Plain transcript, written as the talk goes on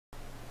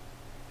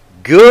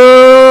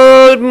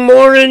Good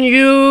morning,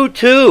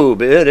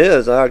 YouTube. It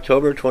is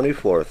October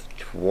 24th,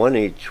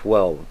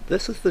 2012.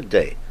 This is the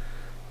day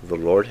the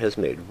Lord has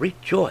made.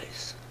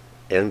 Rejoice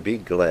and be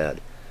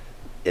glad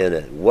in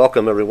it.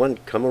 Welcome, everyone.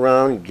 Come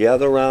around,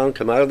 gather around,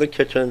 come out of the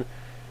kitchen,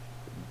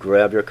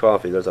 grab your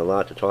coffee. There's a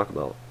lot to talk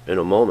about. In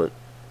a moment,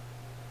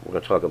 we're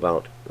going to talk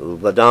about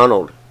the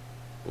Donald.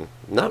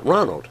 Not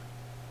Ronald.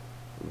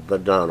 The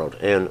Donald.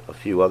 And a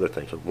few other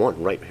things.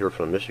 One right here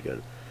from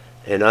Michigan.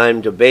 And I'm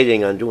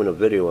debating on doing a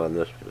video on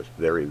this because it's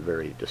very,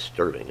 very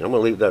disturbing. I'm going to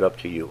leave that up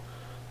to you,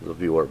 the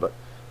viewer. But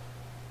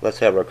let's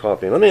have our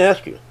coffee. Let me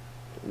ask you,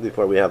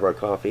 before we have our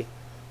coffee,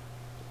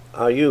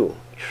 are you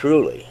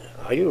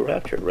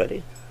rapture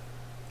ready?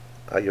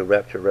 Are you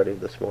rapture ready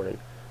this morning?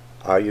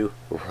 Are you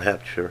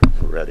rapture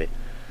ready?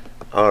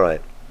 All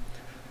right.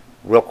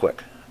 Real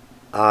quick,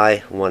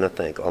 I want to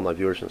thank all my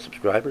viewers and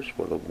subscribers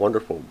for the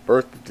wonderful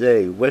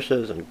birthday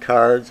wishes and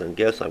cards and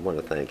gifts. I want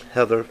to thank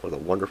Heather for the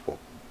wonderful,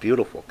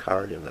 beautiful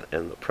card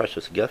and the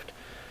precious gift.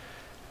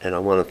 And I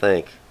want to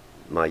thank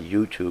my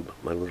YouTube,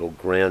 my little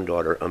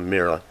granddaughter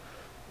Amira,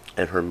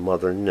 and her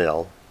mother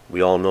Nell.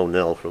 We all know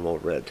Nell from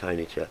over at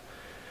Tiny Chat,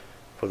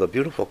 for the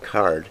beautiful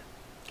card.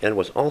 And it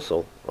was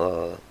also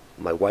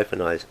my wife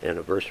and I's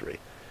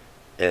anniversary.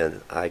 And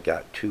I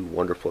got two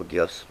wonderful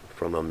gifts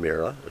from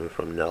Amira and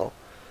from Nell.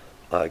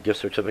 A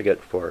gift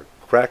certificate for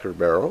Cracker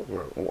Barrel.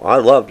 I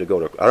love to go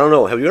to, I don't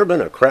know, have you ever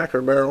been to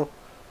Cracker Barrel?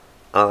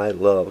 I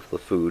love the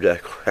food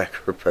at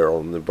Cracker Barrel.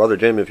 And Brother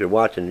Jamie, if you're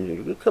watching,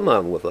 you come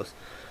on with us.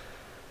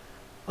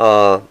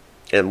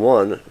 And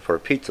one for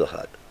Pizza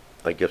Hut,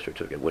 a gift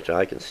certificate, which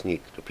I can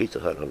sneak to Pizza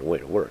Hut on the way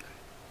to work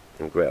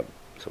and grab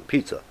some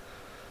pizza.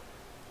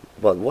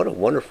 But what a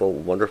wonderful,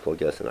 wonderful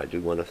guest, and I do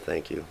want to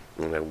thank you,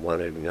 and I want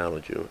to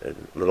acknowledge you.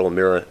 And little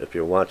Amira, if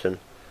you're watching,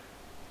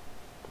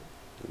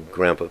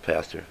 Grandpa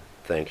Pastor,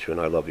 thanks you,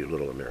 and I love you,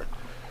 little Amira.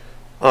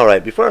 All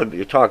right, before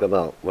you talk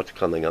about what's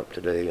coming up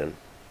today, and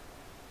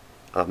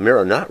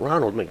Amira, not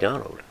Ronald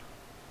McDonald.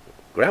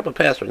 Grandpa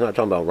Pastor's not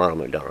talking about Ronald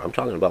McDonald. I'm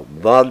talking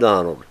about the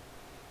Donald,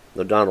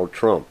 the Donald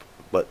Trump.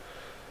 But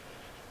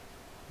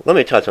let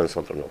me touch on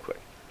something real quick.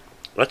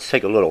 Let's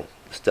take a little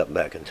step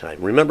back in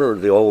time. Remember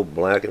the old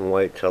black and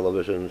white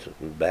televisions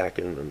back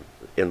in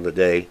the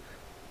day,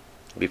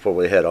 before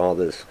we had all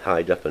this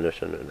high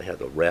definition, and they had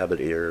the rabbit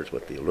ears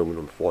with the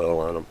aluminum foil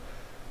on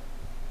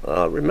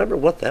them. Remember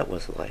what that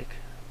was like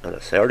on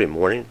a Saturday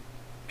morning,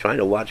 trying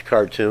to watch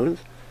cartoons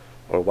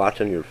or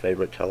watching your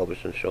favorite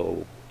television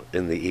show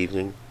in the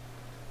evening?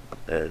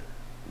 And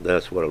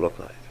that's what it looked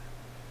like.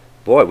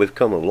 Boy, we've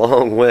come a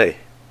long way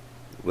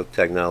with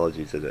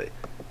technology today.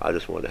 I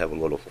just wanted to have a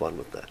little fun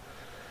with that.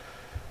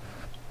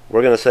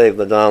 We're going to save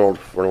the Donald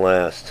for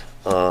last.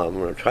 I'm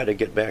going to try to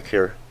get back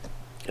here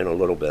in a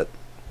little bit.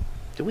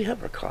 Do we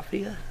have our coffee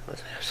yet?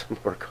 Let's have some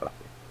more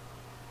coffee.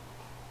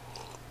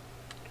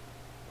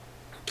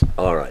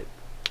 All right.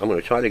 I'm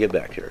going to try to get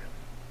back here.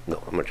 No,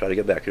 I'm going to try to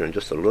get back here in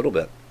just a little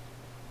bit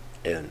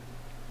and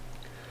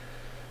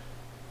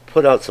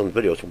put out some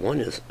videos. One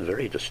is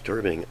very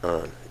disturbing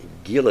on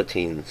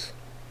guillotines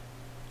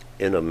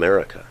in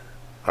America.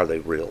 Are they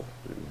real?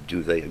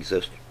 Do they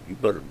exist? You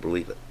better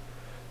believe it.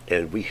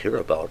 And we hear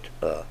about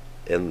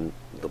in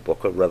the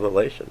book of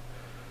Revelation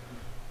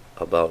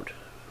about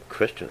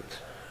Christians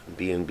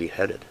being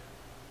beheaded.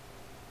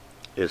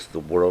 Is the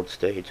world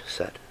stage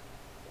set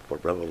for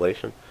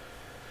Revelation?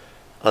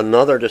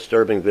 Another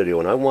disturbing video,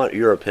 and I want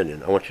your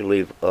opinion. I want you to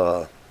leave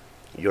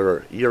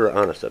your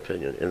honest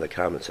opinion in the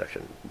comment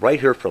section. Right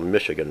here from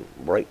Michigan,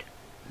 right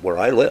where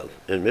I live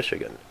in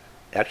Michigan,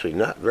 actually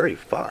not very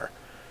far,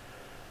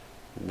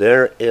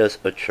 there is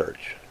a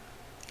church,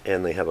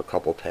 and they have a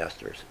couple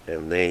pastors,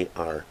 and they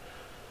are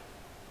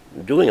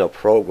doing a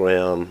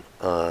program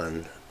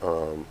on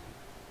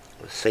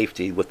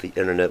safety with the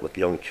internet with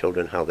young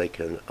children, how they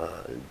can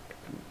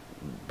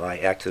by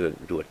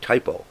accident do a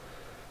typo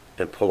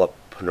and pull up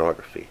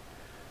pornography.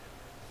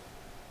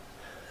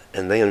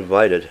 And they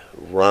invited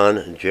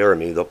Ron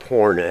Jeremy, the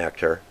porn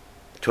actor,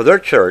 to their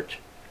church,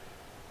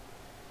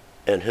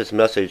 and his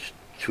message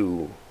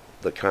to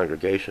the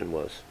congregation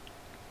was,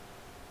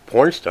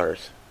 porn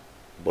stars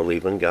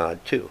believe in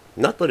God too.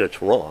 Not that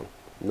it's wrong.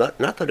 Not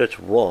that it's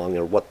wrong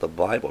or what the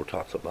Bible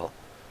talks about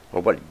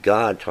or what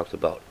God talks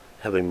about,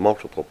 having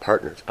multiple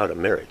partners out of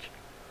marriage.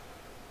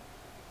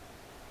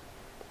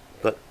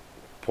 But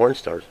porn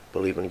stars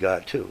believe in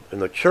God too.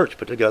 And the church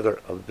put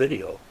together a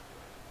video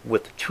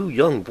with two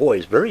young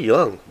boys, very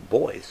young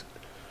boys,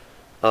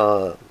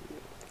 without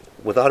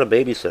a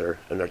babysitter,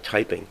 and they're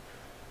typing,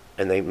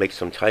 and they make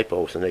some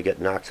typos, and they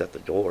get knocks at the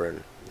door,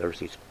 and there's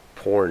these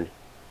porn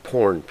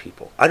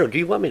people. Do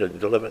you want me to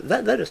deliver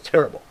that? That is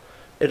terrible.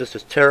 It is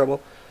just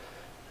terrible.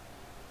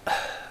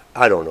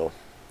 I don't know.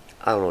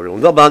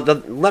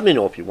 Let me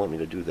know if you want me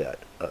to do that,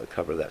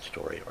 cover that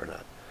story or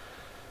not.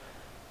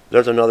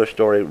 There's another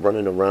story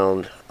running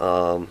around.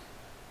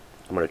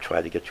 I'm going to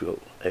try to get you.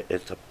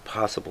 It's a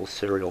possible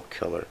serial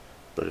killer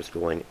that is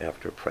going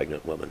after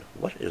pregnant women.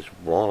 What is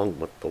wrong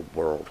with the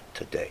world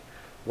today?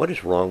 What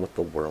is wrong with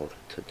the world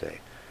today?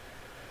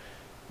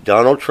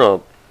 Donald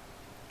Trump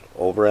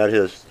over at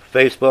his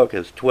Facebook,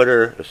 his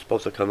Twitter, is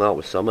supposed to come out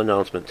with some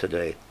announcement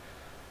today.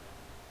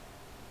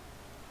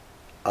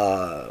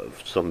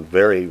 Some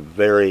very,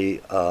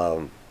 very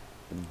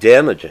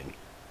damaging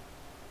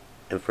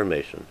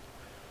information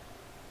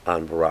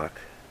on Barack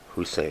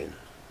Hussein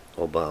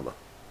Obama.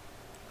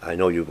 I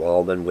know you've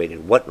all been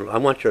waiting. I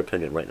want your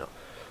opinion right now.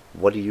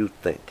 What do you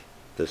think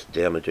this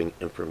damaging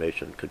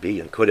information could be,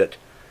 and could it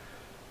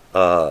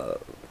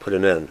put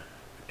an end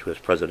to his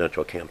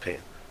presidential campaign?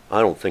 I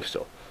don't think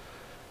so.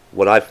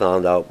 What I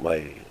found out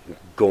by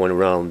going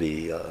around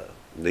the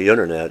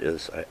internet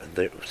is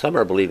some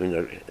are believing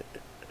that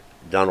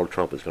Donald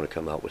Trump is going to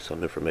come out with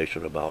some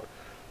information about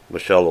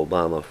Michelle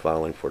Obama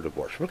filing for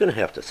divorce. We're going to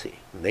have to see.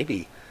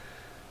 Maybe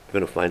we're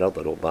going to find out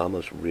that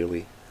Obama's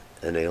really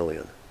an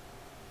alien.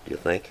 Do you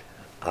think?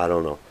 I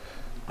don't know.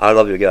 I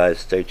love you guys.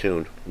 Stay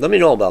tuned. Let me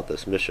know about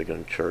this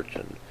Michigan church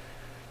and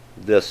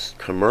this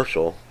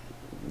commercial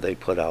they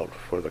put out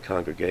for the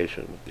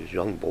congregation with these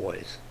young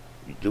boys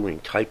doing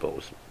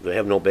typos. They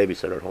have no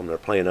babysitter at home. They're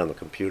playing on the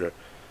computer.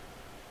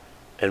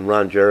 And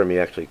Ron Jeremy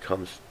actually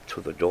comes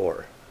to the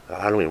door.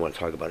 I don't even want to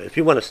talk about it. If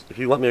you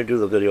want me to do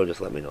the video,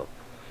 just let me know.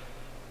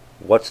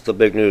 What's the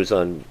big news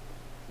on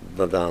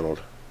the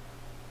Donald?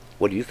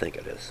 What do you think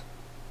it is?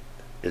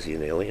 Is he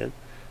an alien?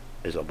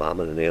 Is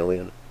Obama an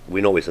alien? We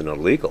know he's an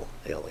illegal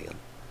alien.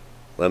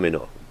 Let me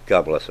know.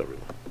 God bless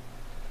everyone.